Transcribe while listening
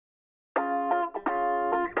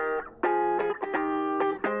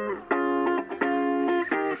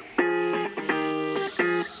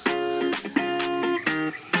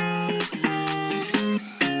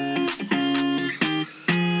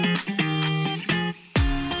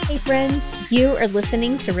friends. You are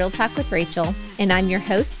listening to Real Talk with Rachel, and I'm your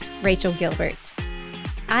host, Rachel Gilbert.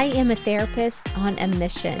 I am a therapist on a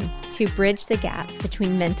mission to bridge the gap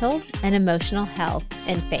between mental and emotional health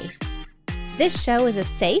and faith. This show is a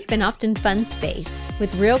safe and often fun space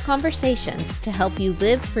with real conversations to help you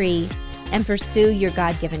live free and pursue your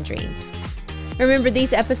God-given dreams. Remember,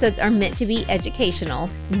 these episodes are meant to be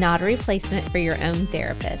educational, not a replacement for your own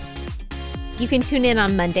therapist. You can tune in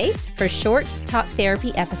on Mondays for short talk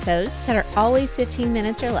therapy episodes that are always 15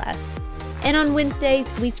 minutes or less. And on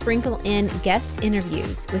Wednesdays, we sprinkle in guest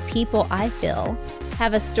interviews with people I feel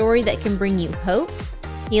have a story that can bring you hope,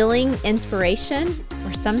 healing, inspiration,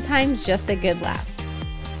 or sometimes just a good laugh.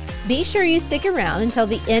 Be sure you stick around until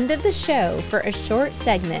the end of the show for a short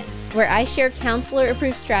segment where I share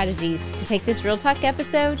counselor-approved strategies to take this Real Talk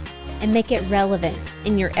episode and make it relevant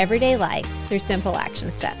in your everyday life through simple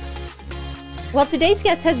action steps. Well, today's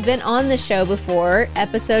guest has been on the show before,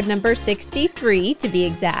 episode number 63 to be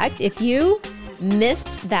exact. If you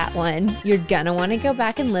missed that one, you're going to want to go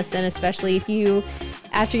back and listen, especially if you,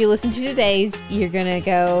 after you listen to today's, you're going to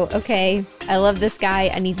go, okay, I love this guy.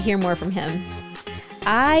 I need to hear more from him.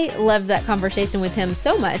 I loved that conversation with him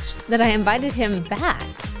so much that I invited him back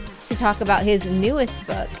to talk about his newest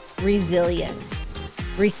book, Resilient,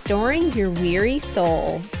 Restoring Your Weary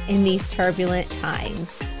Soul in These Turbulent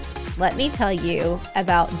Times. Let me tell you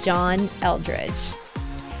about John Eldredge.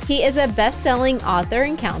 He is a best-selling author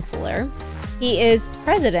and counselor. He is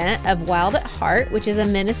president of Wild at Heart, which is a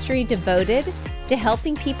ministry devoted to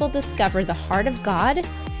helping people discover the heart of God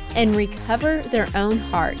and recover their own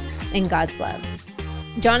hearts in God's love.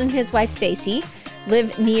 John and his wife, Stacy,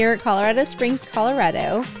 live near Colorado Springs,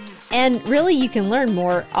 Colorado. And really, you can learn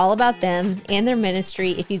more all about them and their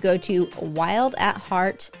ministry if you go to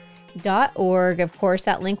wildatheart.org. Of course,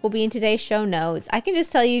 that link will be in today's show notes. I can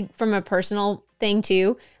just tell you from a personal thing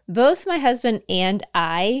too, both my husband and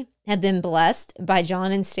I have been blessed by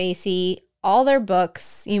John and Stacy, all their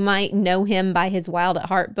books. You might know him by his Wild at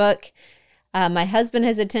Heart book. My husband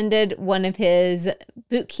has attended one of his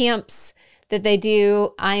boot camps that they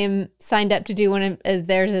do. I am signed up to do one of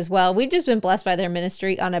theirs as well. We've just been blessed by their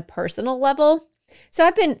ministry on a personal level. So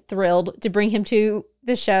I've been thrilled to bring him to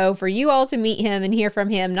the show for you all to meet him and hear from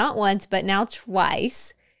him, not once, but now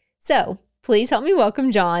twice. So please help me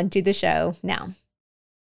welcome John to the show now.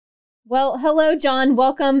 Well, hello, John.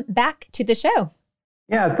 Welcome back to the show.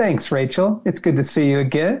 Yeah, thanks, Rachel. It's good to see you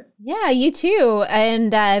again. Yeah, you too.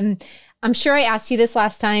 And I'm sure I asked you this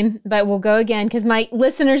last time, but we'll go again because my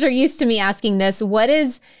listeners are used to me asking this. What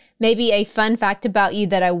is maybe a fun fact about you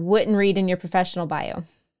that I wouldn't read in your professional bio?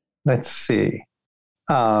 Let's see.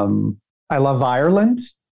 I love Ireland.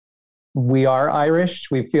 We are Irish.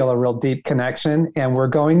 We feel a real deep connection, and we're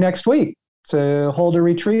going next week to hold a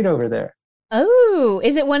retreat over there. Oh,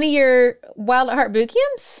 is it one of your Wild at Heart boot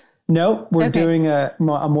camps? Nope, we're doing a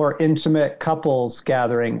more intimate couples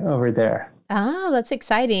gathering over there. Oh, that's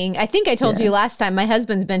exciting. I think I told you last time, my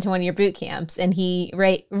husband's been to one of your boot camps, and he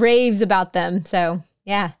raves about them. So,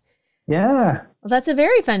 yeah. Yeah. Well, that's a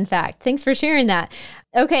very fun fact. Thanks for sharing that.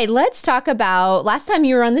 Okay, let's talk about last time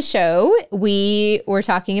you were on the show, we were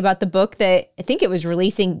talking about the book that I think it was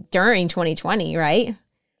releasing during 2020, right?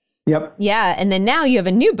 Yep. Yeah. And then now you have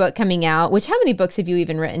a new book coming out, which how many books have you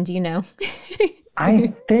even written? Do you know?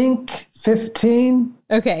 I think 15.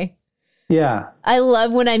 Okay. Yeah. I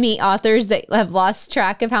love when I meet authors that have lost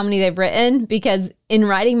track of how many they've written, because in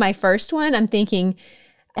writing my first one, I'm thinking,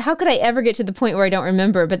 how could I ever get to the point where I don't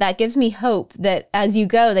remember? But that gives me hope that as you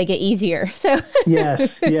go, they get easier. So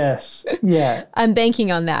yes. Yeah. I'm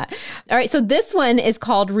banking on that. All right. So this one is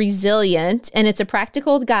called Resilient, and it's a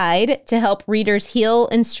practical guide to help readers heal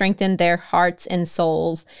and strengthen their hearts and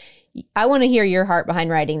souls. I want to hear your heart behind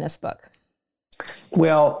writing this book.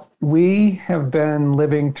 Well, we have been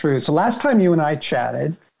living through, so last time you and I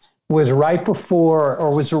chatted was right before,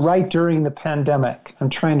 or was right during the pandemic. I'm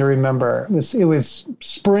trying to remember. It was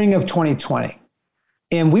spring of 2020.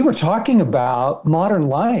 And we were talking about modern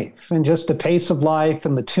life and just the pace of life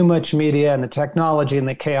and the too much media and the technology and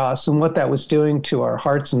the chaos and what that was doing to our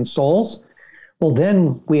hearts and souls. Well,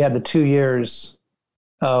 then we had the 2 years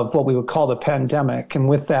of what we would call the pandemic. And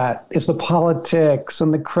with that is the politics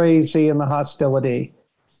and the crazy and the hostility.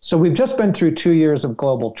 So we've just been through 2 years of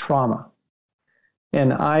global trauma.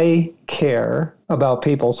 And I care about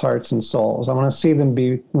people's hearts and souls. I want to see them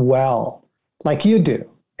be well, like you do,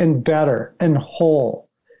 and better and whole.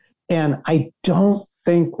 And I don't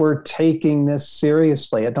think we're taking this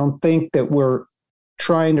seriously. I don't think that we're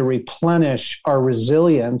trying to replenish our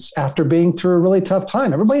resilience after being through a really tough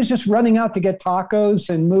time. Everybody's just running out to get tacos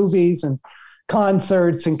and movies and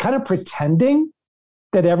concerts and kind of pretending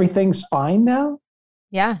that everything's fine now?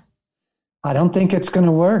 Yeah. I don't think it's going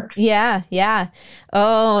to work. Yeah. Yeah.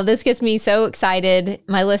 Oh, this gets me so excited.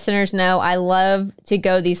 My listeners know I love to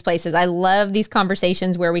go these places. I love these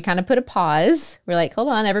conversations where we kind of put a pause. We're like, hold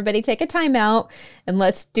on, everybody take a time out and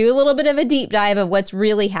let's do a little bit of a deep dive of what's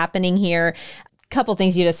really happening here. Couple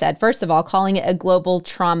things you just said. First of all, calling it a global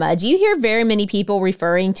trauma. Do you hear very many people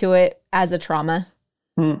referring to it as a trauma?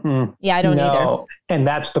 Mm-mm. Yeah, I don't either. And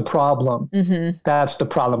that's the problem. Mm-hmm. That's the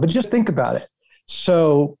problem. But just think about it.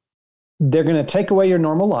 So they're going to take away your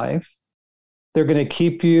normal life. They're going to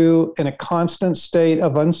keep you in a constant state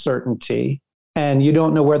of uncertainty, and you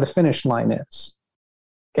don't know where the finish line is.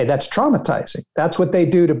 Okay, that's traumatizing. That's what they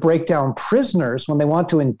do to break down prisoners when they want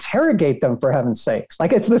to interrogate them, for heaven's sakes.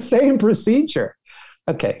 Like, it's the same procedure.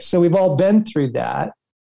 Okay, so we've all been through that.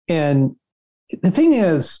 And the thing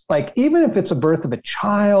is, like, even if it's a birth of a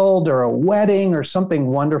child or a wedding or something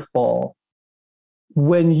wonderful,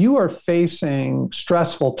 when you are facing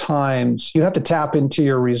stressful times, you have to tap into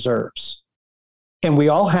your reserves. And we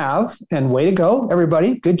all have, and way to go,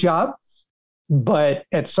 everybody, good job. But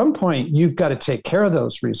at some point, you've got to take care of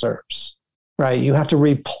those reserves, right? You have to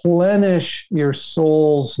replenish your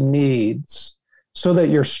soul's needs so that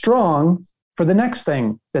you're strong for the next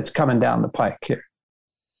thing that's coming down the pike here.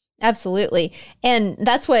 Absolutely. And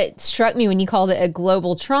that's what struck me when you called it a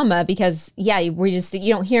global trauma, because you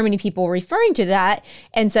don't hear many people referring to that.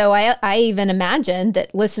 And so I even imagine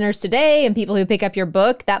that listeners today and people who pick up your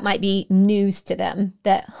book, that might be news to them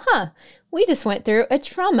that, we just went through a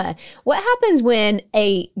trauma. What happens when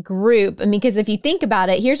a group, because if you think about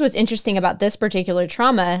it, here's what's interesting about this particular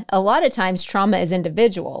trauma. A lot of times trauma is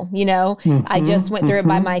individual, I just went through it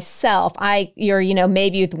by myself. You're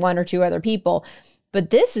maybe with one or two other people.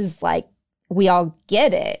 But this is like, we all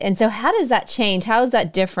get it. And so how does that change? How is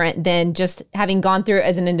that different than just having gone through it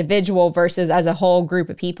as an individual versus as a whole group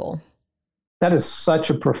of people? That is such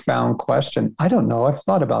a profound question. I don't know. I've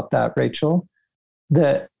thought about that, Rachel,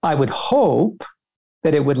 that I would hope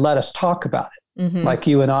that it would let us talk about it, like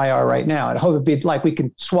you and I are right now. I'd hope it'd be like we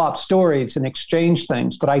can swap stories and exchange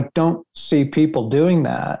things, but I don't see people doing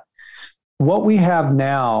that. What we have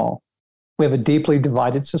now, we have a deeply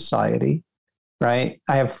divided society. Right?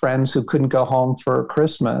 I have friends who couldn't go home for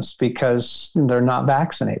Christmas because they're not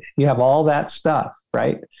vaccinated. You have all that stuff,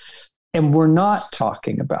 right? And we're not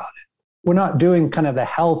talking about it. We're not doing kind of the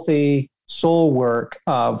healthy soul work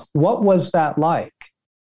of what was that like?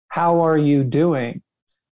 How are you doing?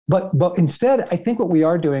 But instead, I think what we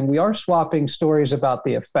are doing, we are swapping stories about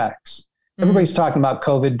the effects. Everybody's talking about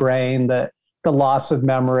COVID brain, the loss of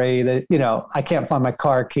memory, I can't find my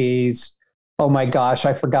car keys. Oh my gosh,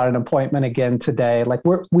 I forgot an appointment again today. Like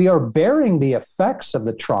we are bearing the effects of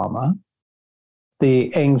the trauma,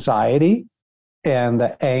 the anxiety and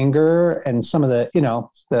the anger and some of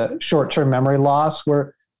the short-term memory loss.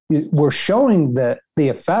 We're showing the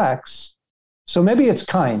effects. So maybe it's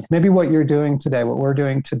kind. Maybe what you're doing today, what we're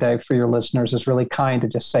doing today for your listeners is really kind to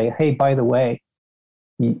just say, hey, by the way,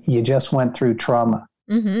 you just went through trauma.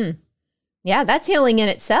 Mm-hmm. Yeah, that's healing in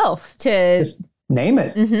itself to just name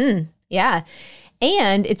it. Mm-hmm. Yeah.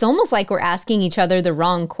 And it's almost like we're asking each other the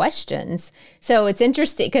wrong questions. So it's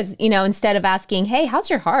interesting because, instead of asking, hey, how's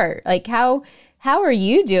your heart? Like, how are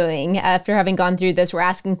you doing after having gone through this? We're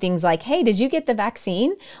asking things like, hey, did you get the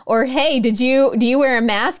vaccine? Or, hey, do you wear a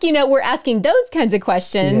mask? We're asking those kinds of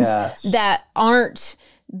questions that aren't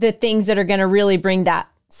the things that are going to really bring that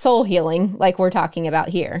soul healing like we're talking about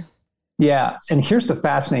here. Yeah. And here's the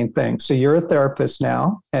fascinating thing. So you're a therapist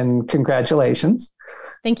now, and congratulations.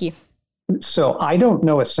 Thank you. So I don't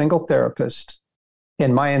know a single therapist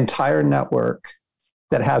in my entire network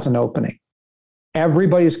that has an opening.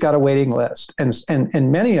 Everybody's got a waiting list. And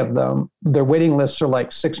many of them, their waiting lists are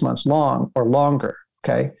like 6 months long or longer.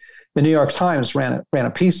 Okay. The New York Times ran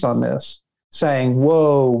a piece on this saying,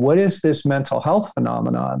 whoa, what is this mental health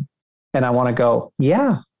phenomenon? And I want to go,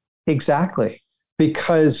 yeah, exactly.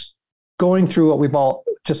 Because going through what we've all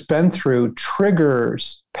just been through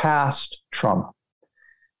triggers past trauma.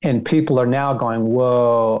 And people are now going,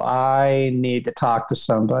 whoa, I need to talk to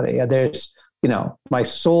somebody. There's, my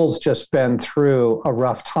soul's just been through a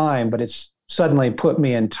rough time, but it's suddenly put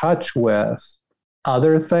me in touch with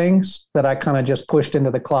other things that I kind of just pushed into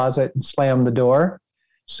the closet and slammed the door.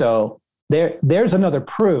 So there's another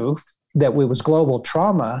proof that it was global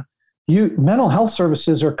trauma. Mental health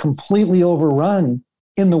services are completely overrun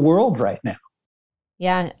in the world right now.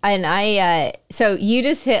 Yeah. And so you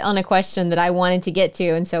just hit on a question that I wanted to get to.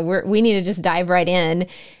 And so we need to just dive right in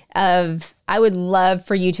I would love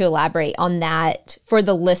for you to elaborate on that for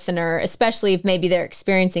the listener, especially if maybe they're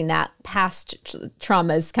experiencing that past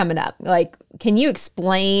traumas coming up. Like, can you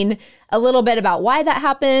explain a little bit about why that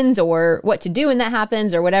happens or what to do when that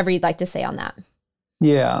happens or whatever you'd like to say on that?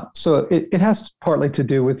 Yeah. So it has partly to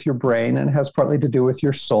do with your brain and it has partly to do with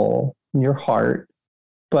your soul and your heart.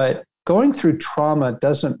 But going through trauma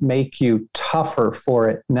doesn't make you tougher for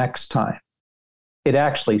it next time. It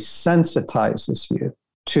actually sensitizes you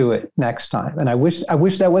to it next time. And I wish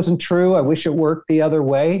that wasn't true. I wish it worked the other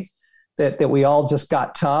way, that we all just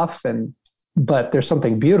got tough. But there's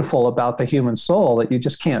something beautiful about the human soul that you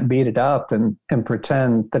just can't beat it up and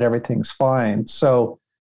pretend that everything's fine. So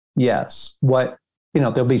yes,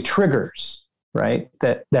 there'll be triggers, right?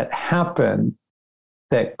 That happen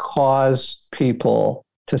that cause people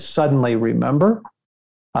to suddenly remember,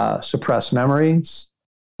 suppress memories,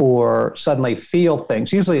 or suddenly feel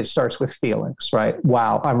things. Usually it starts with feelings, right?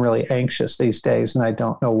 Wow, I'm really anxious these days and I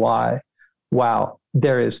don't know why. Wow,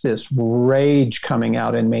 there is this rage coming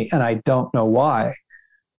out in me and I don't know why.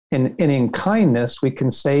 And in kindness, we can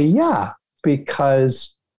say, yeah,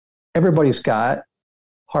 because everybody's got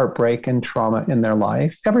heartbreak and trauma in their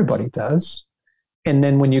life. Everybody does. And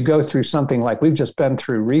then when you go through something like we've just been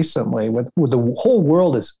through recently, with the whole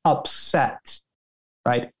world is upset,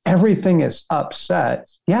 right? Everything is upset.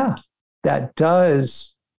 Yeah, that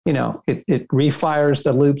does, it refires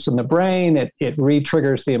the loops in the brain. It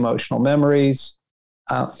re-triggers the emotional memories.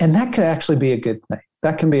 And that could actually be a good thing.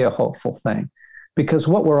 That can be a hopeful thing because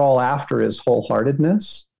what we're all after is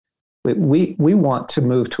wholeheartedness. We want to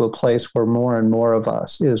move to a place where more and more of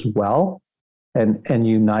us is well and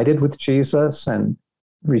united with Jesus and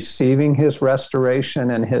receiving his restoration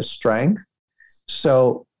and his strength.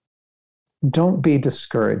 So don't be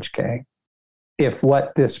discouraged, gang. If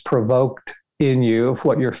what this provoked in you, if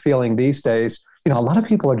what you're feeling these days, a lot of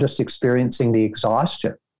people are just experiencing the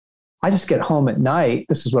exhaustion. I just get home at night.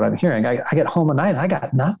 This is what I'm hearing. I get home at night and I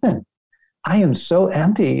got nothing. I am so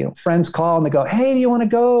empty. Friends call and they go, hey, do you want to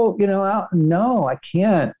go, out? No, I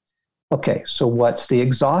can't. Okay, so what's the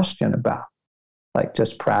exhaustion about? Like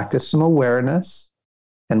just practice some awareness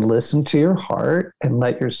and listen to your heart and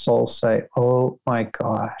let your soul say, oh my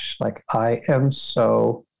gosh, like I am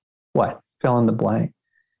so fill in the blank.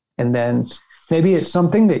 And then maybe it's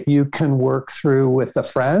something that you can work through with a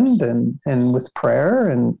friend and with prayer.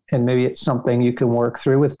 And maybe it's something you can work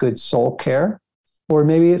through with good soul care. Or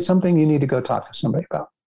maybe it's something you need to go talk to somebody about.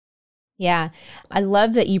 Yeah. I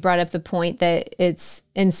love that you brought up the point that it's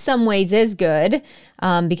in some ways is good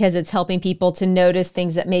because it's helping people to notice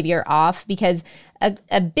things that maybe are off. Because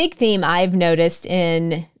a big theme I've noticed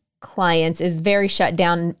in clients is very shut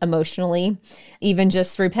down emotionally. Even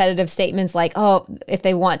just repetitive statements like, oh, if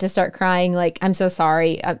they want to start crying, like, I'm so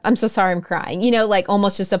sorry. I'm so sorry I'm crying. Like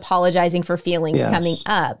almost just apologizing for feelings coming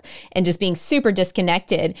up and just being super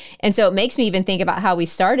disconnected. And so it makes me even think about how we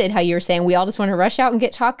started, how you were saying we all just want to rush out and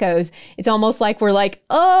get tacos. It's almost like we're like,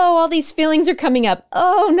 oh, all these feelings are coming up.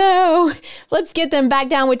 Oh no, let's get them back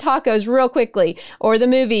down with tacos real quickly, or the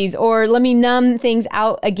movies, or let me numb things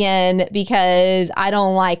out again because I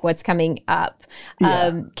don't like what's coming up.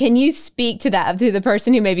 Yeah. Can you speak to that, to the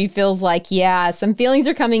person who maybe feels like, yeah, some feelings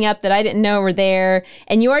are coming up that I didn't know were there?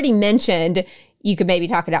 And you already mentioned you could maybe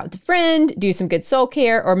talk it out with a friend, do some good soul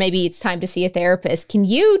care, or maybe it's time to see a therapist. Can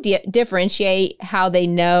you differentiate how they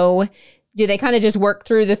know? Do they kind of just work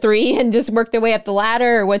through the three and just work their way up the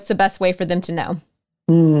ladder, or what's the best way for them to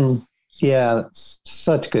know? Yeah, that's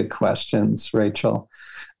such good questions, Rachel.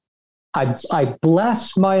 I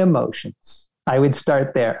bless my emotions. I would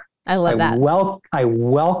start there. I love that. I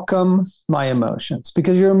welcome my emotions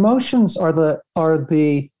because your emotions are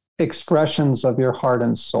the expressions of your heart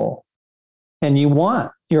and soul. And you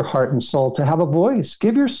want your heart and soul to have a voice.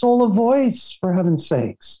 Give your soul a voice, for heaven's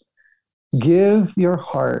sakes. Give your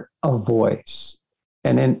heart a voice.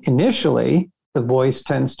 And initially, the voice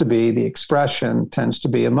tends to be, the expression tends to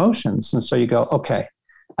be emotions. And so you go, okay,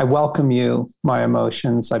 I welcome you, my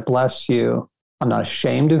emotions. I bless you. I'm not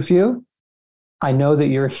ashamed of you. I know that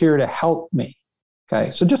you're here to help me.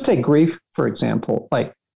 Okay. So just take grief, for example.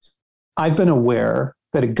 Like I've been aware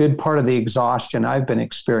that a good part of the exhaustion I've been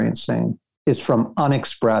experiencing is from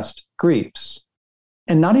unexpressed griefs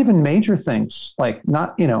and not even major things. Like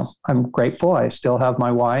I'm grateful. I still have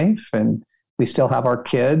my wife and we still have our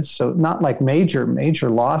kids. So not like major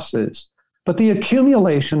losses, but the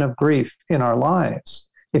accumulation of grief in our lives.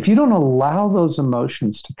 If you don't allow those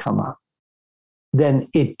emotions to come up, then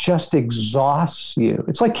it just exhausts you.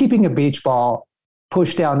 It's like keeping a beach ball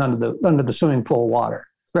pushed down under the swimming pool water,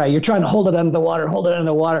 right? You're trying to hold it under the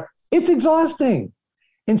water. It's exhausting.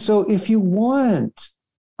 And so if you want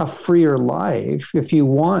a freer life, if you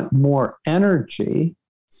want more energy,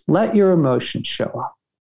 let your emotions show up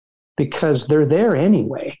because they're there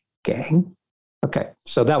anyway, gang. Okay.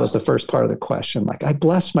 So that was the first part of the question. Like, I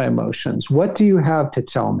bless my emotions. What do you have to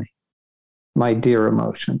tell me, my dear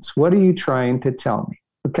emotions? What are you trying to tell me?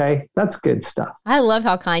 Okay. That's good stuff. I love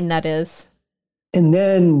how kind that is. And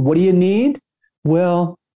then what do you need?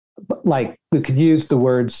 Well, like we could use the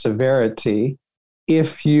word severity.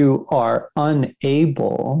 If you are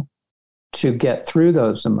unable to get through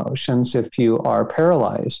those emotions, if you are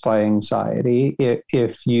paralyzed by anxiety,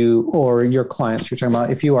 if you or your clients you're talking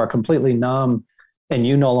about, if you are completely numb and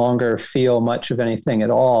you no longer feel much of anything at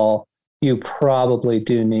all, you probably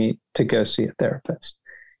do need to go see a therapist.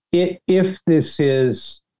 If this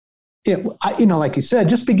is, like you said,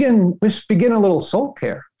 just begin a little soul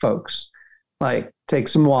care, folks. Like, take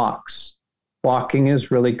some walks. Walking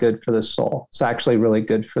is really good for the soul. It's actually really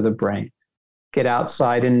good for the brain. Get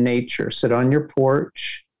outside in nature. Sit on your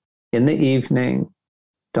porch in the evening.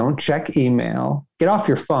 Don't check email. Get off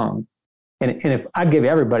your phone. And if I'd give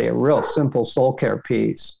everybody a real simple soul care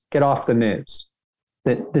piece, get off the news.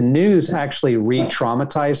 The news actually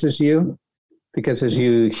re-traumatizes you, because as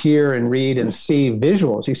you hear and read and see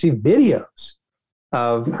visuals, you see videos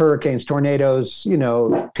of hurricanes, tornadoes,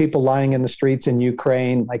 people lying in the streets in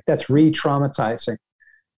Ukraine, like that's re-traumatizing.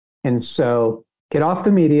 And so get off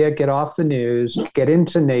the media, get off the news, get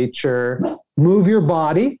into nature, move your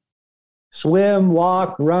body, swim,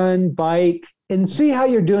 walk, run, bike, and see how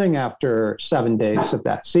you're doing after 7 days of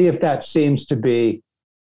that. See if that seems to be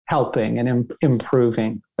helping and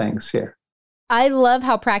improving things here. I love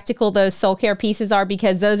how practical those soul care pieces are,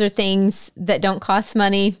 because those are things that don't cost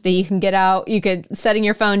money, that you can get out. You could setting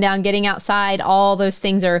your phone down, getting outside, all those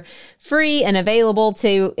things are free and available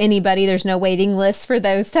to anybody. There's no waiting list for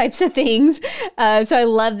those types of things. So I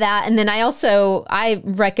love that. And then I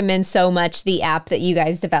recommend so much the app that you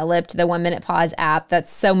guys developed, the 1 Minute Pause app. That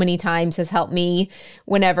so many times has helped me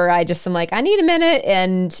whenever I'm like, I need a minute,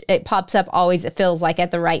 and it pops up always, it feels like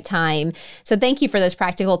at the right time. So thank you for those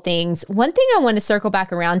practical things. One thing I want to circle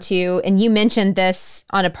back around to, and you mentioned this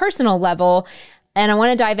on a personal level, and I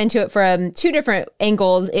want to dive into it from two different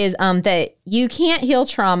angles, is that you can't heal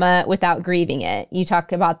trauma without grieving it. You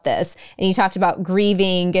talked about this, and you talked about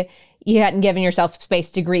grieving. You hadn't given yourself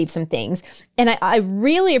space to grieve some things. And I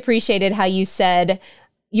really appreciated how you said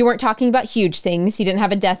you weren't talking about huge things. You didn't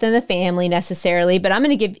have a death in the family necessarily, but I'm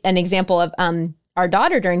going to give an example of our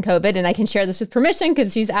daughter during COVID, and I can share this with permission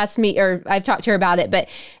because she's asked me, or I've talked to her about it, but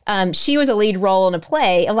she was a lead role in a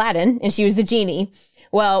play, Aladdin, and she was the genie.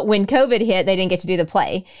 Well, when COVID hit, they didn't get to do the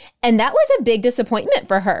play. And that was a big disappointment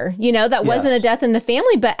for her. That wasn't a death in the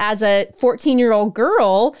family, but as a 14-year-old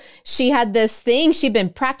girl, she had this thing. She'd been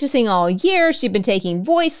practicing all year. She'd been taking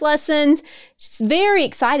voice lessons. She's very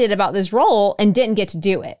excited about this role and didn't get to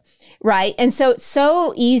do it. Right. And so it's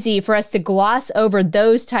so easy for us to gloss over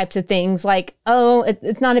those types of things like, oh,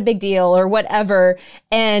 it's not a big deal or whatever.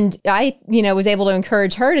 And I, was able to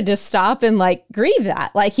encourage her to just stop and grieve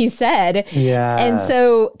that, like you said. Yeah. And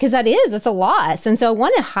so, because it's a loss. And so I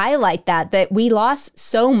want to highlight that we lost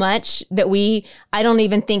so much that I don't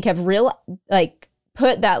even think have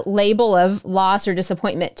put that label of loss or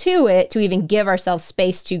disappointment to it to even give ourselves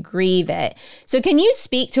space to grieve it. So can you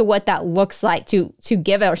speak to what that looks like to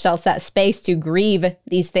give ourselves that space to grieve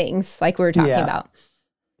these things like we were talking about?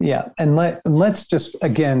 Yeah. And let's just,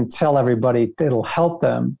 again, tell everybody it'll help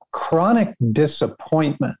them. Chronic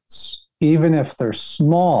disappointments, even if they're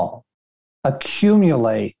small,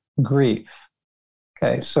 accumulate grief.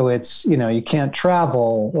 Okay. So it's, you can't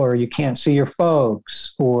travel, or you can't see your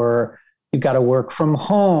folks, or you've got to work from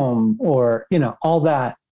home, or, all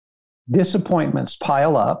that. Disappointments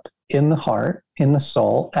pile up in the heart, in the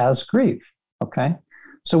soul as grief. Okay.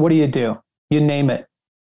 So what do? You name it.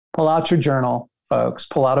 Pull out your journal, folks,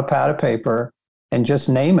 pull out a pad of paper and just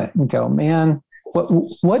name it and go, man,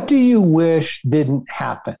 what do you wish didn't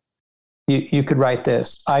happen? You could write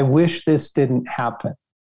this. I wish this didn't happen.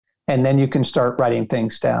 And then you can start writing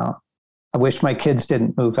things down. I wish my kids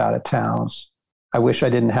didn't move out of town. I wish I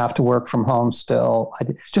didn't have to work from home still.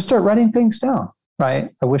 Just start writing things down, right?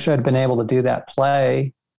 I wish I'd been able to do that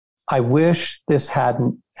play. I wish this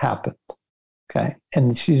hadn't happened, okay?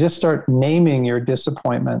 And you just start naming your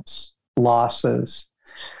disappointments, losses,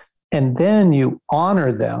 and then you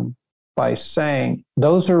honor them by saying,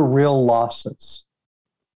 those are real losses.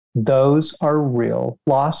 Those are real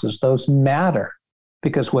losses. Those matter.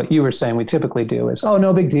 Because what you were saying we typically do is, oh,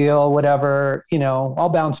 no big deal, whatever, I'll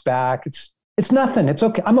bounce back. It's nothing. It's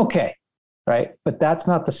okay. I'm okay. Right. But that's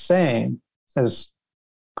not the same as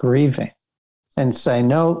grieving and say,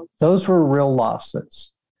 no, those were real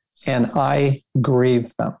losses and I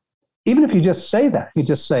grieve them. even if you just say that, you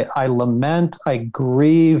just say, I lament, I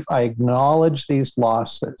grieve, I acknowledge these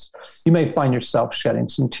losses. You may find yourself shedding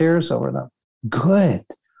some tears over them. Good.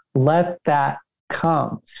 Let that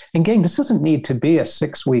come. And gang, this doesn't need to be a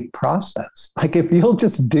 6-week process. Like if you'll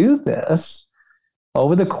just do this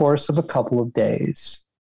over the course of a couple of days,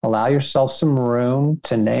 allow yourself some room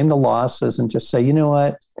to name the losses and just say, you know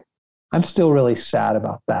what? I'm still really sad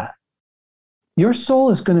about that. Your soul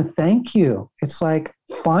is going to thank you. It's like,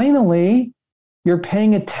 finally, you're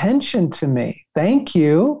paying attention to me. Thank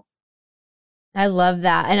you. I love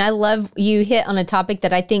that. And I love you hit on a topic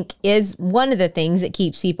that I think is one of the things that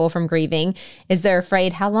keeps people from grieving is they're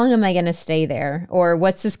afraid, how long am I going to stay there? Or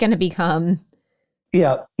what's this going to become?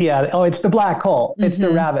 Yeah. Oh, it's the black hole. It's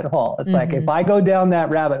the rabbit hole. It's like, if I go down that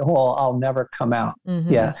rabbit hole, I'll never come out.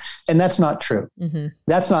 Yeah. And that's not true.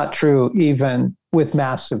 That's not true even with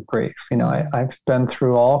massive grief. You know, I've been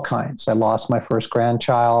through all kinds. I lost my first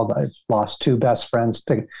grandchild. I've lost 2 best friends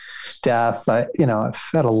to death. I've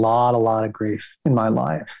had a lot of grief in my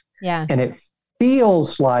life. Yeah. And it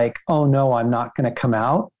feels like, oh no, I'm not going to come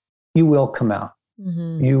out. You will come out.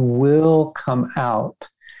 You will come out.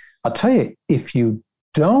 I'll tell you, if you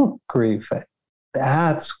don't grieve it,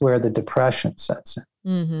 that's where the depression sets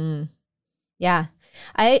in. Yeah.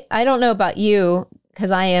 I don't know about you,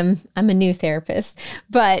 because I'm a new therapist,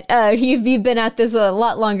 but you've been at this a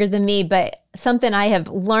lot longer than me. But something I have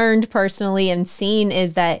learned personally and seen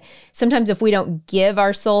is that sometimes if we don't give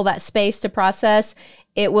our soul that space to process,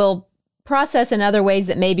 it will process in other ways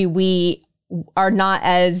that maybe we are not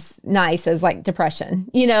as nice as like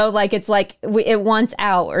depression, like it's like it wants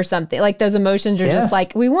out or something. Like those emotions are just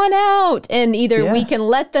like, we want out, and either we can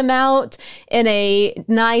let them out in a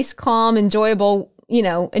nice, calm, enjoyable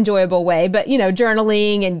way, but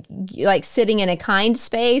journaling and like sitting in a kind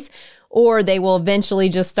space, or they will eventually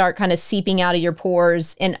just start kind of seeping out of your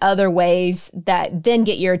pores in other ways that then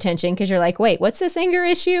get your attention because you're like, wait, what's this anger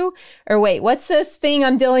issue? Or wait, what's this thing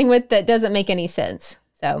I'm dealing with that doesn't make any sense?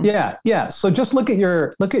 So yeah. So just look at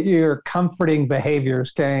your comforting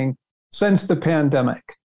behaviors, gang, since the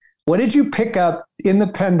pandemic. What did you pick up in the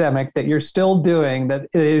pandemic that you're still doing that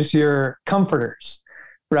is your comforters,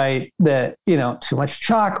 right? That, too much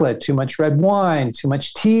chocolate, too much red wine, too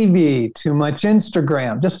much TV, too much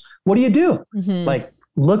Instagram. Just what do you do? Like,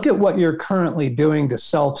 look at what you're currently doing to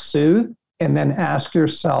self-soothe and then ask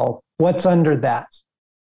yourself, what's under that?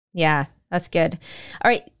 Yeah. That's good. All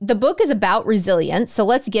right. The book is about resilience. So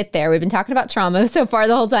let's get there. We've been talking about trauma so far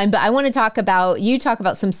the whole time, but I want to talk about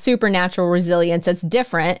some supernatural resilience that's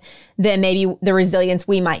different than maybe the resilience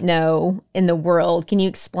we might know in the world. Can you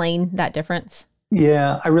explain that difference?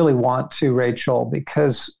 Yeah, I really want to, Rachel,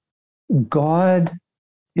 because God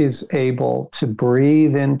is able to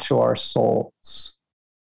breathe into our souls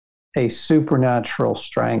a supernatural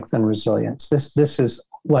strength and resilience. This is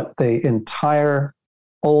what the entire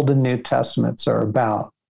Old and New Testaments are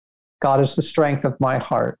about. God is the strength of my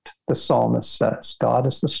heart, the psalmist says. God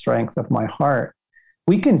is the strength of my heart.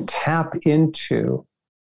 We can tap into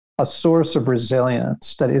a source of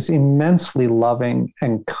resilience that is immensely loving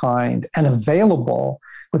and kind and available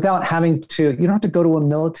without having to, you don't have to go to a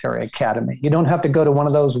military academy. You don't have to go to one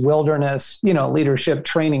of those wilderness, leadership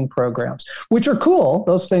training programs, which are cool,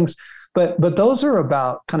 those things, but those are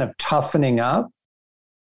about kind of toughening up.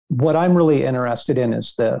 What I'm really interested in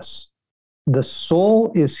is this. The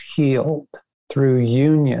soul is healed through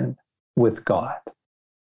union with God.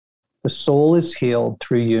 The soul is healed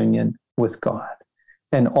through union with God.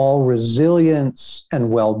 And all resilience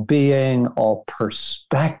and well-being, all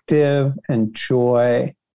perspective and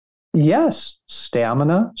joy, yes,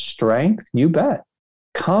 stamina, strength, you bet,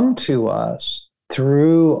 come to us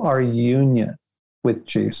through our union with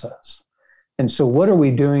Jesus. And so what are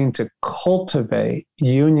we doing to cultivate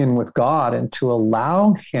union with God and to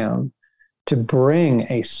allow him to bring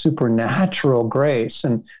a supernatural grace?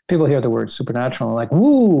 And people hear the word supernatural and like,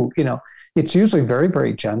 woo, it's usually very,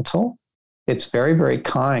 very gentle. It's very, very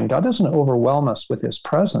kind. God doesn't overwhelm us with his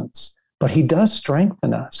presence, but he does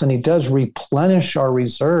strengthen us and he does replenish our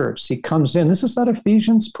reserves. He comes in. This is that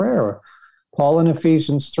Ephesians prayer. Paul in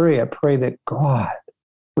Ephesians 3, I pray that God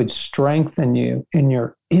would strengthen you in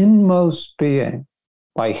your inmost being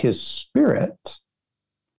by his Spirit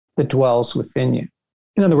that dwells within you.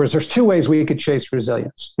 In other words, there's 2 ways we could chase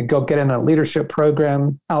resilience. You go get in a leadership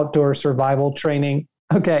program, outdoor survival training.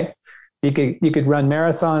 Okay. You could run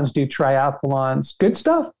marathons, do triathlons, good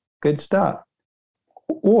stuff.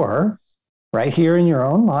 Or right here in your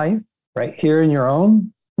own life, right here in your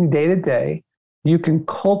own day-to-day, you can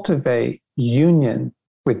cultivate union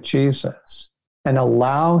with Jesus and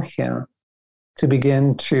allow him to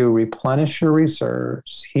begin to replenish your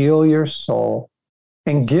reserves, heal your soul,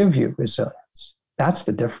 and give you resilience. That's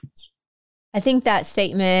the difference. I think that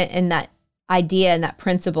statement and that idea and that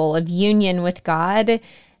principle of union with God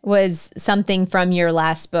was something from your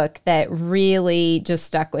last book that really just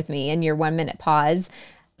stuck with me in your 1 minute pause.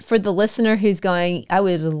 For the listener who's going, I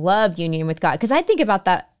would love union with God, because I think about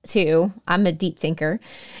that too. I'm a deep thinker,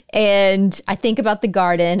 and I think about the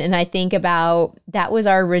garden, and I think about that was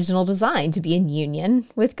our original design, to be in union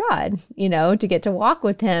with God, to get to walk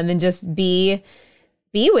with him and just be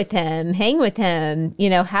with him, hang with him,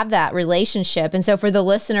 have that relationship. And so for the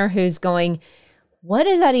listener who's going, what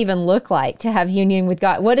does that even look like to have union with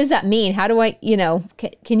God? What does that mean? How do I,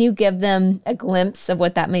 can you give them a glimpse of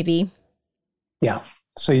what that may be? Yeah.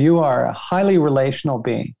 So you are a highly relational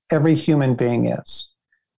being. Every human being is.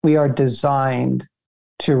 We are designed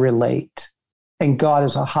to relate, and God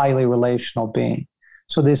is a highly relational being.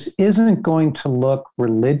 So this isn't going to look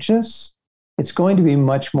religious. It's going to be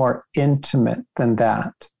much more intimate than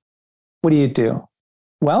that. What do?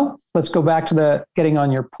 Well, let's go back to the getting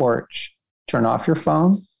on your porch. Turn off your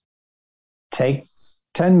phone. Take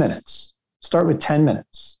 10 minutes. Start with 10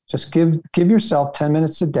 minutes. Just give yourself 10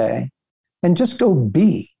 minutes a day and just go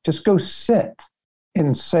be. Just go sit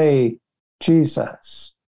and say,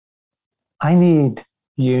 Jesus, I need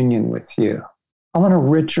union with you. I want a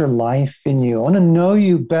richer life in you. I want to know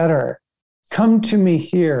you better. Come to me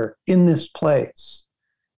here in this place.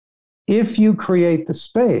 If you create the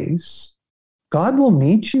space, God will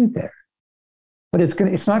meet you there. But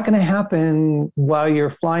it's not going to happen while you're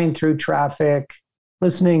flying through traffic,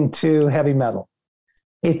 listening to heavy metal.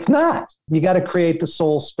 It's not. You got to create the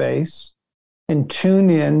soul space and tune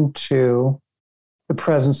in to the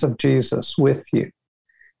presence of Jesus with you.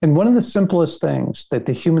 And one of the simplest things that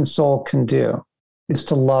the human soul can do is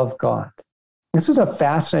to love God. This is a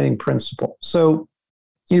fascinating principle. So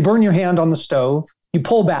you burn your hand on the stove, you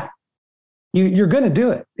pull back. You're going to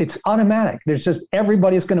do it. It's automatic. There's just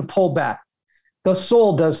everybody's going to pull back. The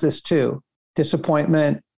soul does this too.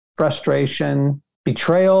 Disappointment, frustration,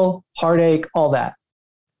 betrayal, heartache, all that.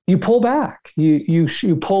 You pull back. You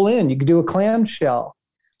pull in. You can do a clamshell,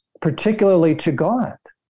 particularly to God.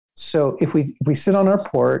 So if we sit on our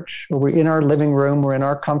porch, or we're in our living room, we're in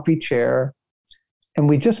our comfy chair, and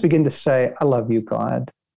we just begin to say, I love you,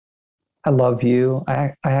 God. I love you.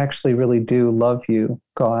 I actually really do love you,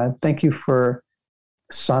 God. Thank you for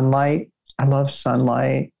sunlight. I love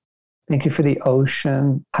sunlight. Thank you for the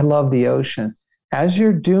ocean. I love the ocean. As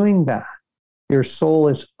you're doing that, your soul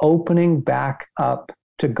is opening back up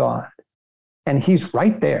to God. And he's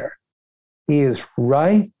right there. He is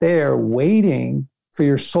right there waiting for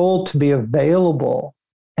your soul to be available.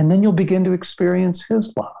 And then you'll begin to experience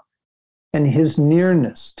his love and his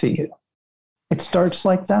nearness to you. It starts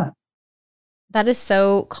like that. That is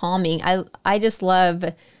so calming. I just love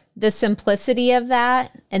the simplicity of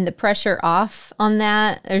that and the pressure off on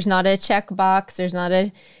that. There's not a checkbox. There's not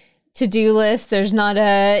a to-do list. There's not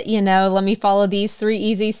a, let me follow these 3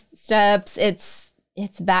 easy steps. It's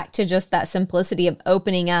back to just that simplicity of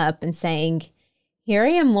opening up and saying, here I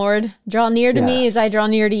am, Lord. Draw near to me as I draw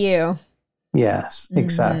near to you. Yes,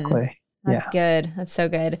 exactly. That's good. That's so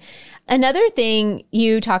good. Another thing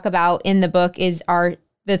you talk about in the book is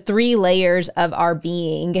the 3 layers of our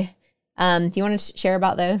being. Do you want to share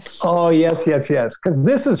about those? Oh, yes. Because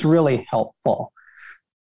this is really helpful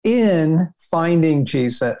in finding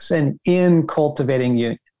Jesus and in cultivating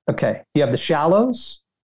you. Okay, you have the shallows,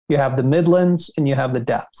 you have the midlands, and you have the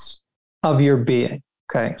depths of your being.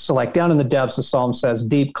 Okay, so like down in the depths, the Psalm says,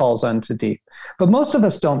 deep calls unto deep. But most of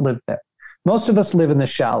us don't live there. Most of us live in the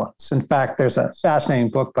shallows. In fact, there's a fascinating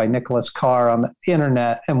book by Nicholas Carr on the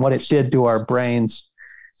internet and what it did to our brains,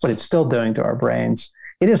 what it's still doing to our brains.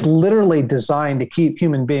 It is literally designed to keep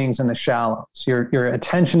human beings in the shallows. Your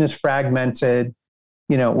attention is fragmented.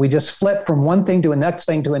 We just flip from one thing to the next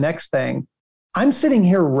thing to the next thing. I'm sitting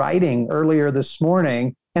here writing earlier this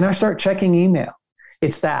morning, and I start checking email.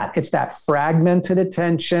 It's that fragmented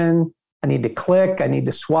attention. I need to click. I need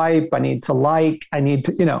to swipe. I need to like. I need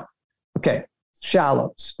to, okay,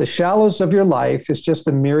 shallows. The shallows of your life is just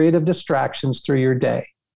a myriad of distractions through your day.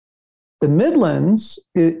 The midlands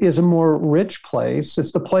is a more rich place.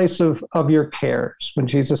 It's the place of your cares. When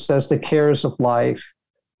Jesus says the cares of life,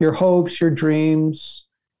 your hopes, your dreams,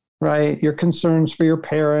 right? Your concerns for your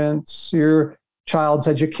parents, your child's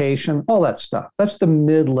education, all that stuff. That's the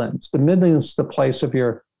midlands. The midlands is the place of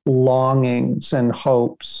your longings and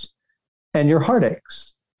hopes and your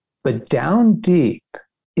heartaches. But down deep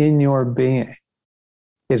in your being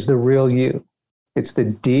is the real you. It's the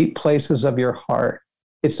deep places of your heart.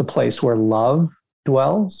 It's the place where love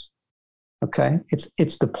dwells. Okay.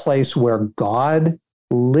 It's the place where God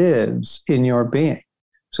lives in your being.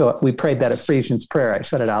 So we prayed that Ephesians prayer. I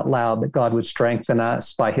said it out loud, that God would strengthen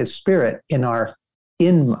us by his Spirit in our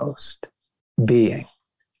inmost being.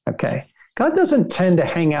 Okay. God doesn't tend to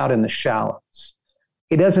hang out in the shallows.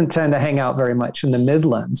 He doesn't tend to hang out very much in the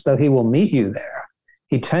midlands, though he will meet you there.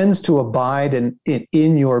 He tends to abide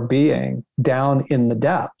in your being down in the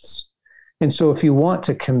depths. And so if you want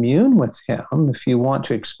to commune with him, if you want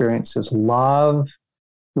to experience his love,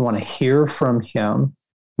 you want to hear from him,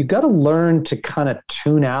 you've got to learn to kind of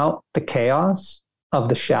tune out the chaos of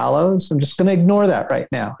the shallows. I'm just going to ignore that right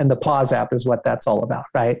now. And the Pause app is what that's all about,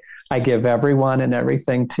 right? I give everyone and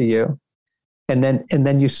everything to you. And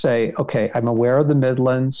then you say, okay, I'm aware of the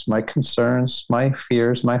midlands, my concerns, my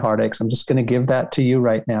fears, my heartaches. I'm just going to give that to you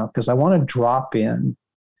right now because I want to drop in.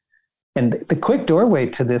 And the quick doorway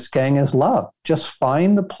to this, gang, is love. Just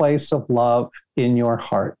find the place of love in your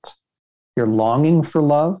heart. You're longing for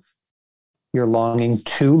love. You're longing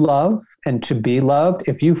to love and to be loved.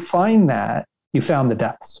 If you find that, you found the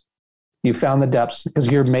depths. You found the depths because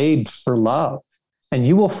you're made for love. And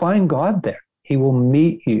you will find God there. He will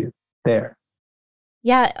meet you there.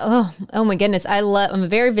 Yeah. Oh my goodness. I'm a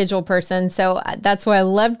very visual person. So that's why I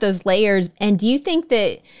loved those layers. And do you think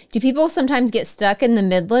do people sometimes get stuck in the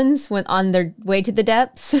midlands when on their way to the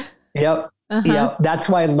depths? Yep. Uh-huh. Yep. That's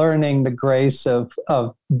why learning the grace of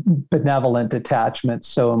benevolent detachment is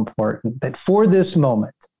so important. That for this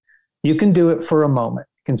moment, you can do it for a moment.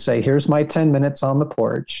 You can say, here's my 10 minutes on the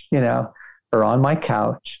porch, or on my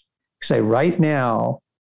couch. Say, right now,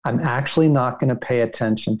 I'm actually not going to pay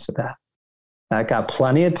attention to that. I got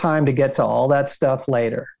plenty of time to get to all that stuff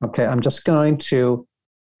later. Okay, I'm just going to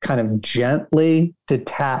kind of gently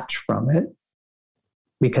detach from it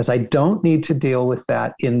because I don't need to deal with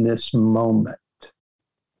that in this moment.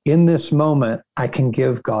 In this moment, I can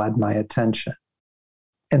give God my attention.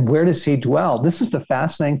 And where does he dwell? This is the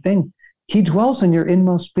fascinating thing. He dwells in your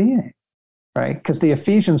inmost being, right? Because the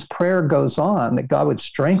Ephesians prayer goes on that God would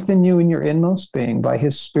strengthen you in your inmost being by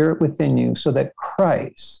his Spirit within you so that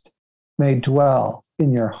Christ may dwell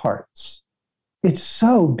in your hearts. It's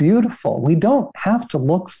so beautiful. We don't have to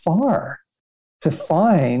look far to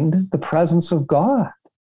find the presence of God.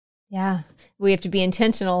 Yeah, we have to be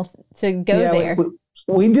intentional to go there.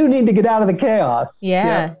 We do need to get out of the chaos.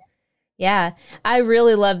 Yeah. I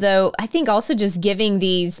really love, though, I think also just giving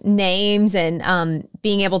these names and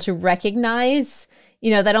being able to recognize,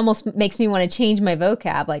 that almost makes me want to change my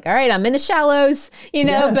vocab. Like, all right, I'm in the shallows,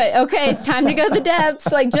 yes. But okay, it's time to go to the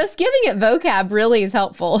depths. Like just giving it vocab really is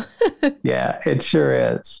helpful. Yeah, it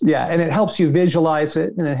sure is. Yeah. And it helps you visualize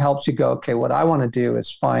it and it helps you go, okay, what I want to do is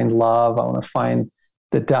find love. I want to find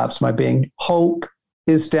the depths of my being. Hope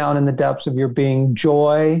is down in the depths of your being.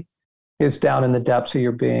 Joy is down in the depths of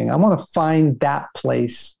your being. I want to find that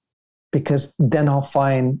place because then I'll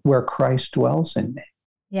find where Christ dwells in me.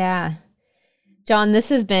 Yeah. John, this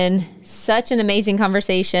has been such an amazing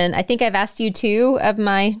conversation. I think I've asked you 2 of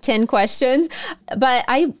my 10 questions, but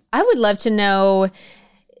I would love to know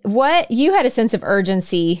what you had a sense of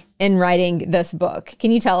urgency in writing this book.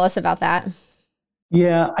 Can you tell us about that?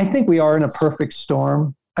 Yeah, I think we are in a perfect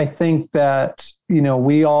storm. I think that,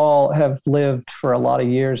 we all have lived for a lot of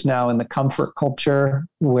years now in the comfort culture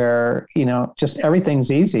where, just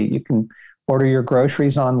everything's easy. You can order your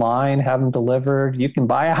groceries online, have them delivered. You can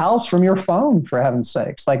buy a house from your phone, for heaven's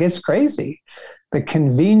sakes. Like, it's crazy. The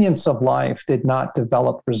convenience of life did not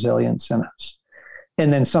develop resilience in us.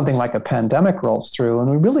 And then something like a pandemic rolls through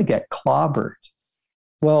and we really get clobbered.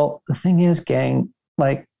 Well, the thing is, gang,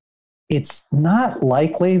 it's not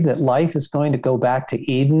likely that life is going to go back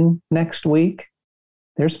to Eden next week.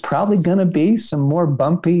 There's probably going to be some more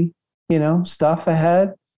bumpy, stuff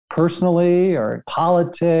ahead. Personally or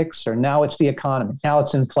politics, or now it's the economy. Now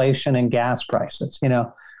it's inflation and gas prices.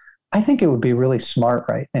 I think it would be really smart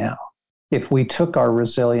right now if we took our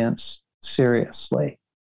resilience seriously,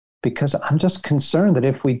 because I'm just concerned that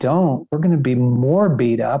if we don't, we're going to be more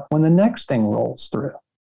beat up when the next thing rolls through.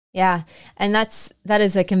 Yeah. And that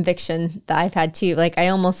is a conviction that I've had too. Like I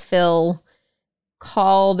almost feel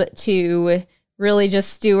called to really just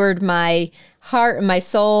steward my heart and my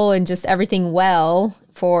soul and just everything well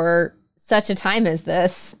for such a time as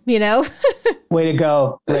this, Way to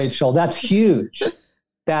go, Rachel. That's huge.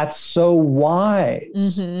 That's so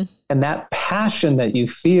wise. Mm-hmm. And that passion that you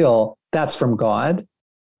feel, that's from God.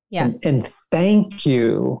 Yeah. And thank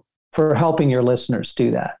you for helping your listeners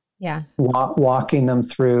do that. Yeah. Walking them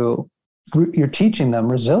through, you're teaching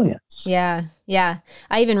them resilience. Yeah. Yeah.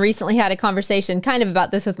 I even recently had a conversation kind of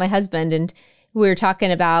about this with my husband, and we were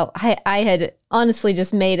talking about, I had honestly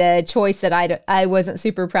just made a choice that I wasn't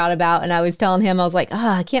super proud about. And I was telling him, I was like,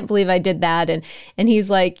 I can't believe I did that. And he's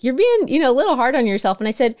like, you're being, a little hard on yourself. And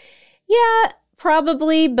I said, yeah,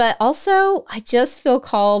 probably. But also I just feel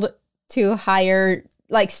called to a higher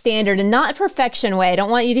like standard, and not perfection way. I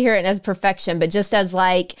don't want you to hear it as perfection, but just as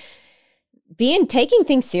like taking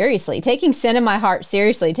things seriously, taking sin in my heart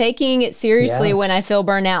seriously, taking it seriously when I feel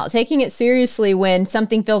burnout, taking it seriously when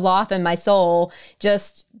something feels off in my soul,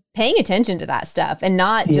 just paying attention to that stuff and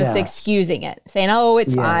not just excusing it, saying, oh,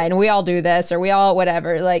 it's fine. We all do this, or we all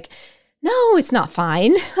whatever. Like, no, it's not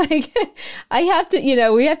fine. Like I have to,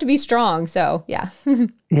 we have to be strong. So yeah.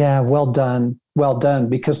 Yeah. Well done. Well done.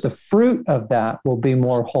 Because the fruit of that will be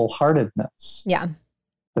more wholeheartedness. Yeah.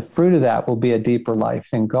 The fruit of that will be a deeper life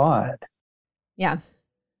in God. Yeah.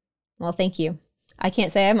 Well, thank you. I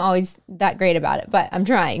can't say I'm always that great about it, but I'm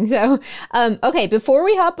trying. So, okay, before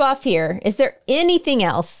we hop off here, is there anything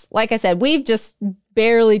else? Like I said, we've just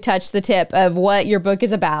barely touched the tip of what your book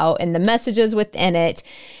is about and the messages within it.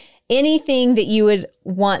 Anything that you would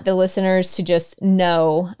want the listeners to just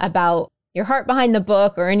know about your heart behind the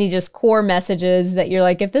book, or any just core messages that you're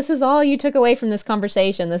like, if this is all you took away from this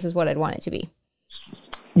conversation, this is what I'd want it to be.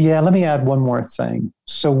 Yeah, let me add one more thing.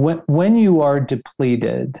 So when you are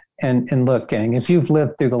depleted, and look, gang, if you've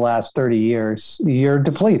lived through the last 30 years, you're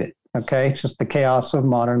depleted, okay? It's just the chaos of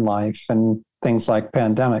modern life and things like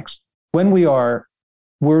pandemics. When we're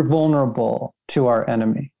vulnerable to our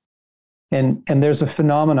enemy. And there's a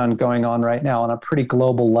phenomenon going on right now on a pretty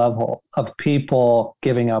global level of people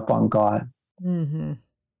giving up on God. Mm-hmm.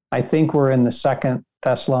 I think we're in the 2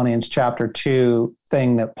 Thessalonians chapter 2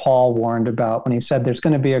 thing that Paul warned about when he said there's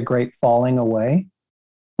going to be a great falling away.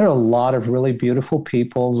 There are a lot of really beautiful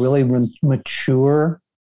people, really mature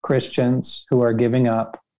Christians who are giving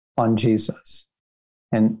up on Jesus.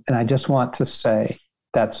 And I just want to say,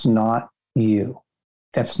 that's not you.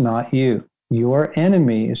 That's not you. Your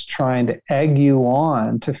enemy is trying to egg you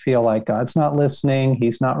on to feel like God's not listening.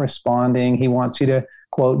 He's not responding. He wants you to,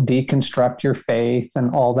 quote, deconstruct your faith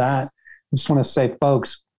and all that. I just want to say,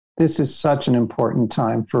 folks, this is such an important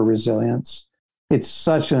time for resilience. It's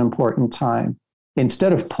such an important time.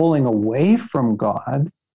 Instead of pulling away from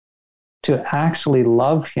God, to actually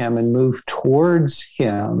love him and move towards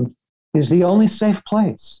him is the only safe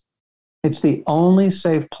place. It's the only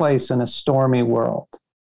safe place in a stormy world.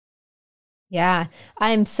 Yeah,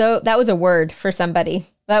 that was a word for somebody.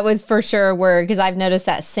 That was for sure a word, because I've noticed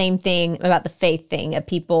that same thing about the faith thing of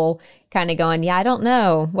people kind of going, yeah, I don't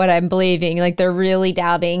know what I'm believing. Like they're really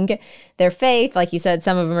doubting their faith. Like you said,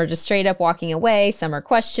 some of them are just straight up walking away. Some are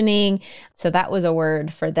questioning. So that was a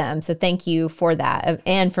word for them. So thank you for that.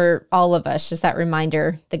 And for all of us, just that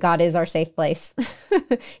reminder that God is our safe place.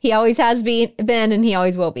 He always has been, and he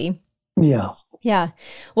always will be. Yeah. Yeah.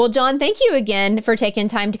 Well, John, thank you again for taking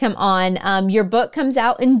time to come on. Your book comes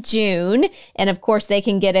out in June, and of course they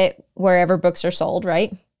can get it wherever books are sold,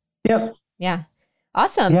 right? Yep. Yeah.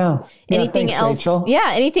 Awesome. Yeah. Anything thanks, else? Rachel. Yeah.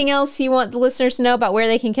 Anything else you want the listeners to know about where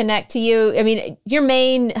they can connect to you? I mean, your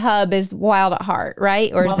main hub is Wild at Heart,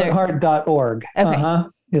 right? Or wildatheart.org. Okay.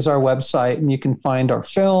 Is our website, and you can find our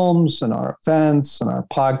films and our events and our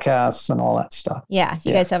podcasts and all that stuff. Yeah,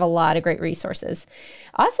 you guys have a lot of great resources.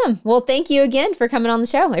 Awesome. Well, thank you again for coming on the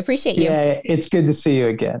show. I appreciate you. Yeah, it's good to see you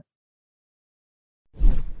again.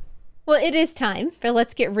 Well, it is time for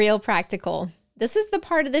Let's Get Real Practical. This is the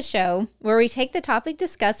part of the show where we take the topic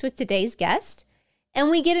discussed with today's guest and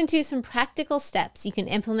we get into some practical steps you can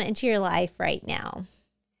implement into your life right now.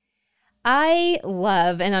 I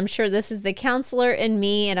love, and I'm sure this is the counselor in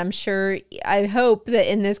me, and I hope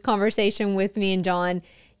that in this conversation with me and John,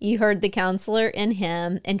 you heard the counselor in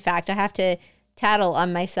him. In fact, I have to tattle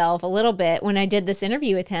on myself a little bit. When I did this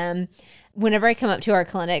interview with him, whenever I come up to our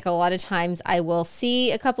clinic, a lot of times I will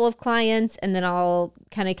see a couple of clients, and then I'll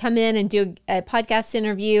kind of come in and do a podcast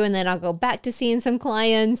interview, and then I'll go back to seeing some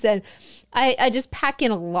clients, and I just pack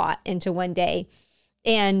in a lot into one day.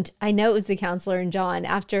 And I know it was the counselor in John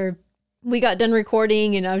after we got done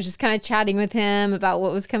recording, and I was just kind of chatting with him about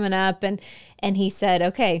what was coming up. And he said,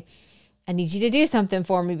 okay, I need you to do something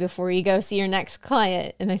for me before you go see your next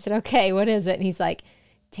client. And I said, okay, what is it? And he's like,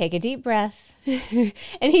 take a deep breath.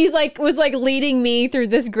 And he's like, was like leading me through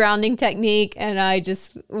this grounding technique. And I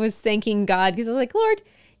just was thanking God, because I was like, Lord,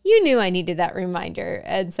 you knew I needed that reminder.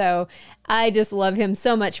 And so I just love him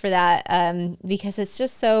so much for that, because it's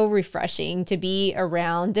just so refreshing to be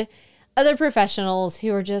around other professionals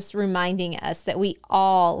who are just reminding us that we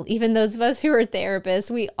all, even those of us who are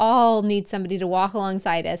therapists, we all need somebody to walk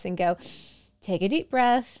alongside us and go, take a deep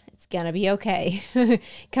breath. It's going to be okay.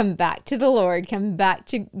 Come back to the Lord, come back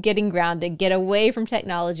to getting grounded, get away from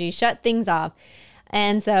technology, shut things off.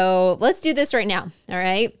 And so let's do this right now. All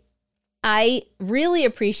right. I really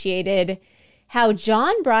appreciated how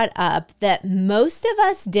John brought up that most of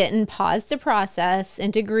us didn't pause to process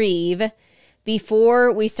and to grieve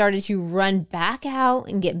before we started to run back out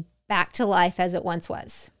and get back to life as it once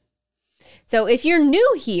was. So if you're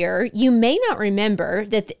new here, you may not remember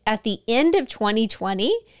that at the end of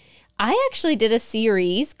 2020, I actually did a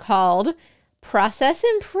series called Process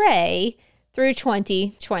and Pray through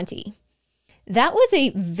 2020. That was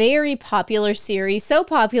a very popular series, so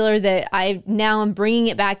popular that I now am bringing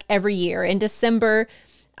it back every year. In December,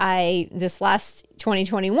 this last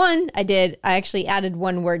 2021, I actually added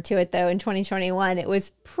one word to it though. In 2021, it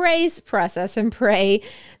was praise, process, and pray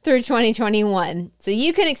through 2021. So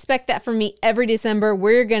you can expect that from me every December.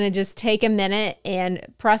 We're going to just take a minute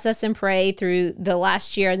and process and pray through the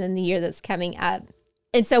last year and then the year that's coming up.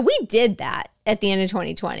 And so we did that at the end of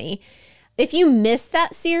 2020. If you missed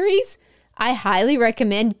that series, I highly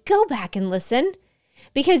recommend go back and listen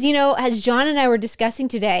because, as John and I were discussing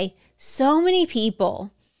today, so many people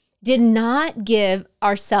did not give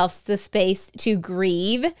ourselves the space to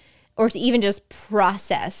grieve or to even just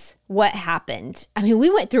process what happened. I mean, we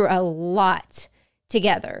went through a lot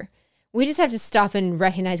together. We just have to stop and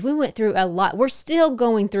recognize we went through a lot. We're still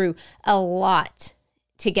going through a lot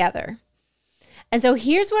together. And so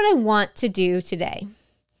here's what I want to do today.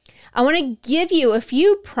 I want to give you a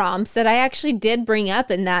few prompts that I actually did bring up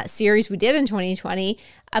in that series we did in 2020.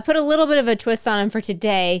 I put a little bit of a twist on them for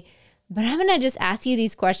today, but I'm going to just ask you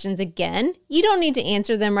these questions again. You don't need to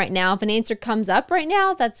answer them right now. If an answer comes up right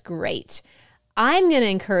now, that's great. I'm going to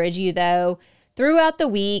encourage you, though, throughout the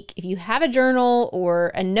week, if you have a journal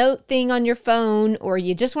or a note thing on your phone, or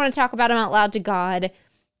you just want to talk about them out loud to God,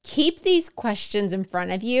 keep these questions in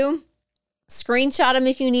front of you. Screenshot them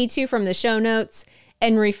if you need to from the show notes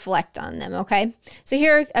and reflect on them, okay? So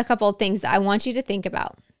here are a couple of things that I want you to think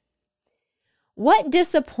about. What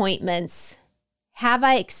disappointments have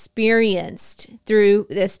I experienced through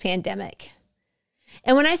this pandemic?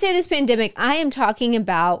 And when I say this pandemic, I am talking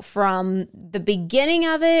about from the beginning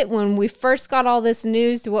of it, when we first got all this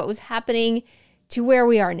news to what was happening, to where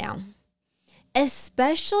we are now.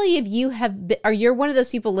 Especially if you or you're one of those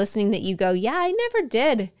people listening that you go, yeah, I never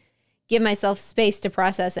did give myself space to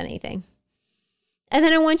process anything. And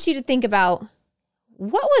then I want you to think about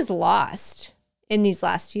what was lost in these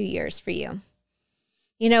last few years for you.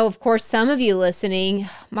 Of course, some of you listening,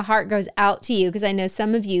 my heart goes out to you because I know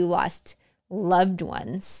some of you lost loved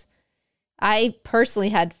ones. I personally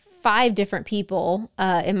had 5 different people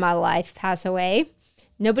in my life pass away.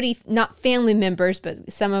 Nobody, not family members,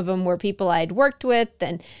 but some of them were people I'd worked with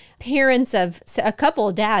and parents of a couple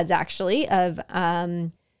of dads, actually, of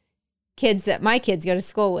kids that my kids go to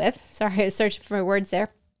school with. Sorry, I was searching for words there.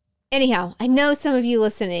 Anyhow, I know some of you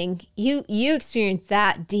listening, you experienced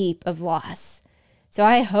that deep of loss. So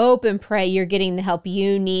I hope and pray you're getting the help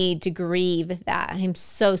you need to grieve that. I'm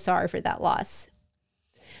so sorry for that loss.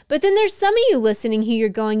 But then there's some of you listening who you're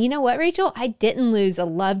going, you know what, Rachel? I didn't lose a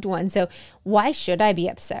loved one, so why should I be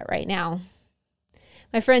upset right now?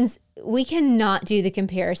 My friends, we cannot do the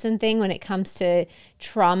comparison thing when it comes to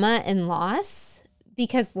trauma and loss.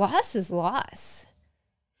 Because loss is loss.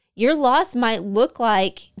 Your loss might look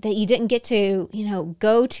like that you didn't get to,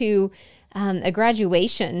 go to a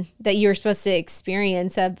graduation that you were supposed to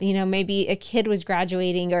experience of, maybe a kid was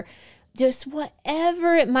graduating or just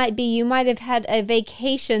whatever it might be. You might have had a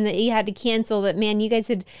vacation that you had to cancel that, man, you guys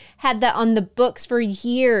had that on the books for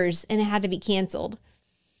years and it had to be canceled.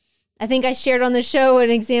 I think I shared on the show an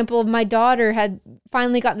example of my daughter had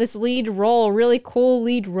finally got this lead role, really cool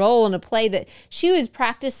lead role in a play that she was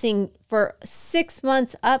practicing for 6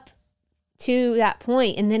 months up to that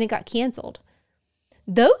point, and then it got canceled.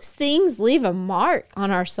 Those things leave a mark on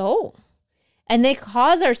our soul, and they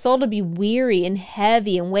cause our soul to be weary and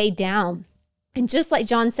heavy and weighed down. And just like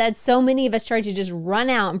John said, so many of us tried to just run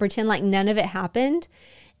out and pretend like none of it happened,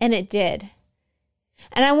 and it did.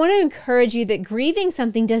 And I want to encourage you that grieving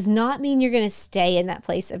something does not mean you're going to stay in that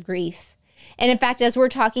place of grief. And in fact, as we're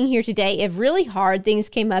talking here today, if really hard things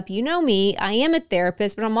came up, you know me, I am a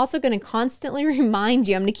therapist, but I'm also going to constantly remind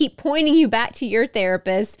you, I'm going to keep pointing you back to your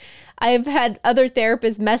therapist. I've had other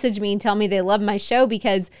therapists message me and tell me they love my show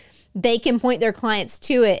because they can point their clients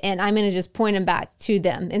to it, and I'm going to just point them back to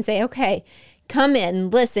them and say, okay, come in,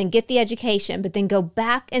 listen, get the education, but then go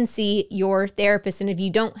back and see your therapist. And if you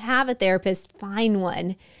don't have a therapist, find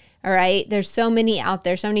one. All right. There's so many out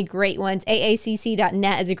there, so many great ones.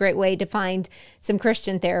 AACC.net is a great way to find some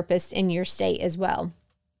Christian therapists in your state as well.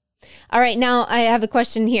 All right, now I have a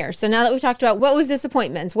question here. So now that we've talked about what was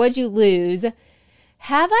disappointments, what'd you lose?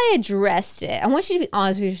 Have I addressed it? I want you to be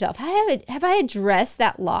honest with yourself. Have I addressed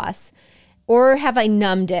that loss, or have I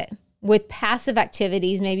numbed it with passive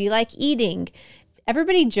activities, maybe like eating?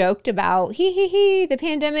 Everybody joked about the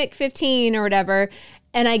pandemic 15 or whatever.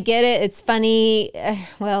 And I get it. It's funny.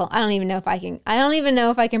 Well, I don't even know if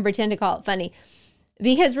I can pretend to call it funny.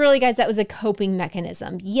 Because really, guys, that was a coping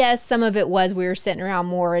mechanism. Yes, some of it was we were sitting around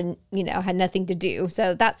more and, had nothing to do.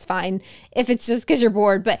 So that's fine if it's just because you're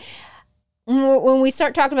bored. But when we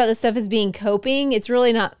start talking about this stuff as being coping, it's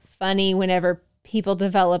really not funny whenever people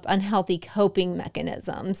develop unhealthy coping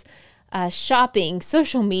mechanisms. Shopping,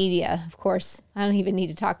 social media, of course, I don't even need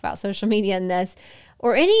to talk about social media in this,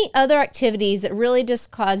 or any other activities that really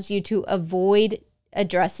just caused you to avoid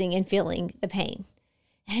addressing and feeling the pain.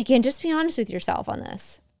 And again, just be honest with yourself on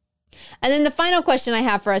this. And then the final question I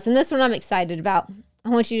have for us, and this one I'm excited about. I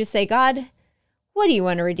want you to say, God, what do you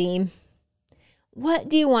want to redeem? What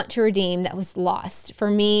do you want to redeem that was lost for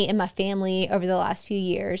me and my family over the last few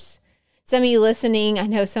years? Some of you listening, I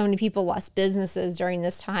know so many people lost businesses during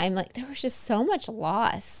this time. Like, there was just so much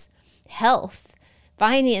loss. Health,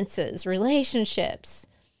 finances, relationships.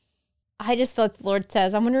 I just feel like the Lord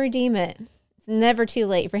says, I'm going to redeem it. It's never too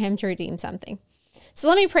late for him to redeem something. So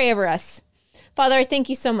let me pray over us. Father, I thank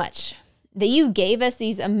you so much that you gave us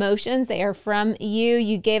these emotions. They are from you.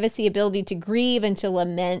 You gave us the ability to grieve and to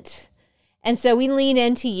lament. And so we lean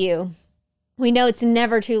into you. We know it's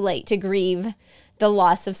never too late to grieve the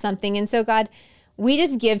loss of something. And so, God, we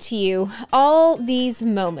just give to you all these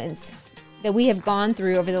moments that we have gone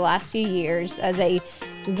through over the last few years as a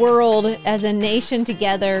world, as a nation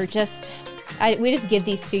together. We just give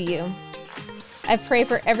these to you. I pray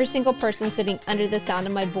for every single person sitting under the sound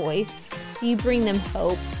of my voice. You bring them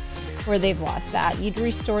hope where they've lost that. You'd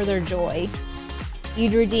restore their joy.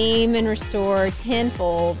 You'd redeem and restore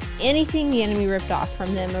tenfold anything the enemy ripped off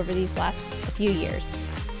from them over these last few years.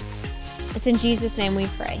 It's in Jesus' name we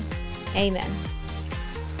pray. Amen.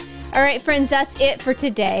 All right, friends, that's it for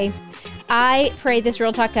today. I pray this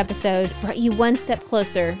Real Talk episode brought you one step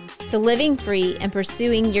closer to living free and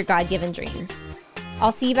pursuing your God-given dreams.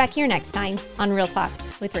 I'll see you back here next time on Real Talk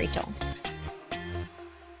with Rachel.